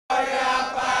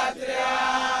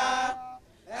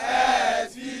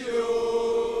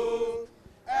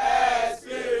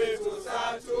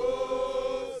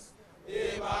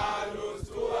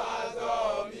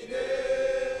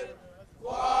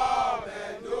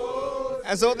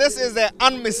And so this is the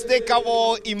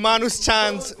unmistakable Emmanuel's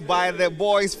chant by the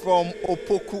boys from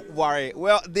Opoku Ware.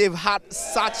 Well, they've had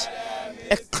such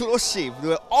a close shave. They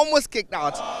were almost kicked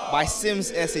out by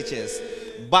Simms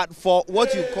SHS. But for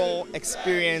what you call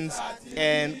experience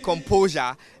and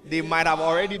composure, they might have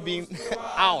already been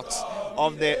out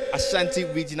of the Ashanti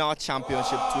Regional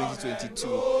Championship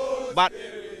 2022. But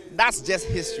that's just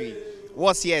history.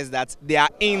 What's here is that they are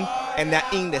in and they're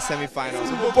in the semi-finals.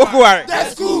 Opoku Ware.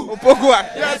 That's cool. Opoku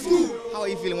Ware. That's cool. How are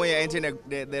you feeling when you're entering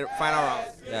the final round?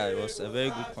 Yeah, it was a very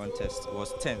good contest. It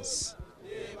was tense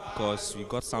because we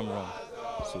got some wrong.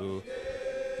 So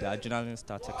the adrenaline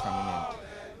started coming in.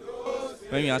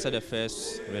 When we answered the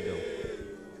first riddle,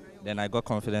 then I got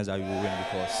confidence that we will win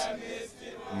because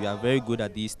we are very good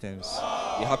at these things.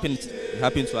 It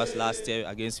happened to us last year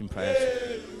against Imperial.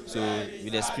 So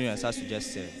with experience, as you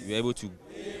just said, we were able to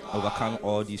overcome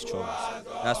all these troubles.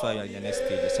 That's why we are in the next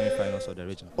stage, the semi-finals of the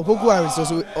region. Opoku Ware is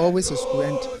also always a school,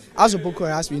 and as Opoku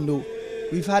Ware, as we know,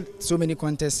 we've had so many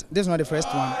contests. This is not the first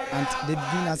one, and they've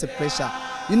given us a pressure.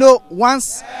 You know,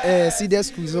 once a seeded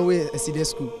school is always a seeded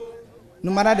school.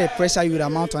 No matter the pressure you would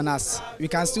amount on us, we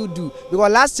can still do.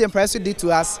 Because last year, Press did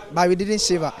to us, but we didn't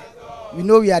shiver. We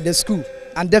know we are the school.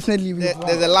 And definitely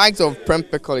there's the likes of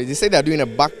Prempeh College. They say they're doing a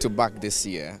back-to-back this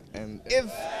year. And if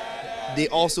they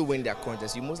also win their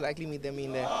contest, you most likely meet them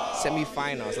in the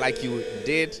semi-finals like you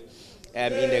did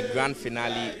in the grand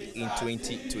finale in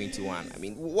 2021. I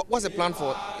mean, what's the plan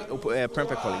for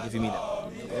Prempeh College if you meet them?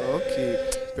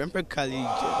 Okay, Prempeh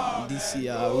College this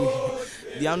year,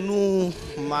 they are no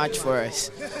match for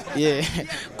us. Yeah,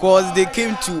 because they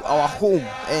came to our home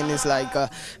and it's like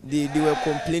they were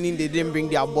complaining they didn't bring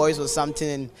their boys or something,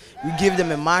 and we gave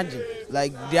them a margin.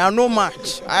 Like, they are no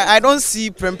match. I don't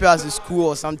see Prempeh as a school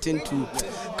or something to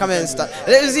come and start.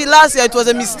 You see, last year it was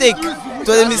a mistake. It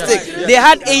was a mistake. They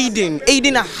had Aiden.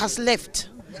 Aiden has left.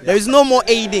 There is no more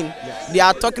Aiden. They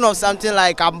are talking of something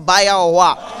like Ambaya or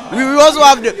what. We also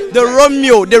have the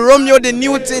Romeo, the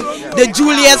Newton, the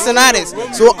Julius and others.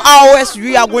 So ours,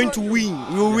 we are going to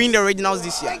win. We will win the regionals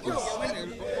this year.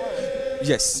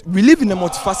 Yes, we live in a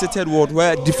multifaceted world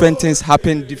where different things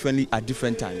happen differently at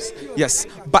different times. Yes,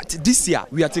 but this year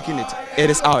we are taking it.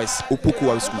 It is ours, Opoku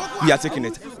Ware School. We are taking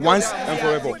it once and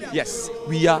forever. Yes,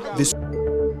 we are this.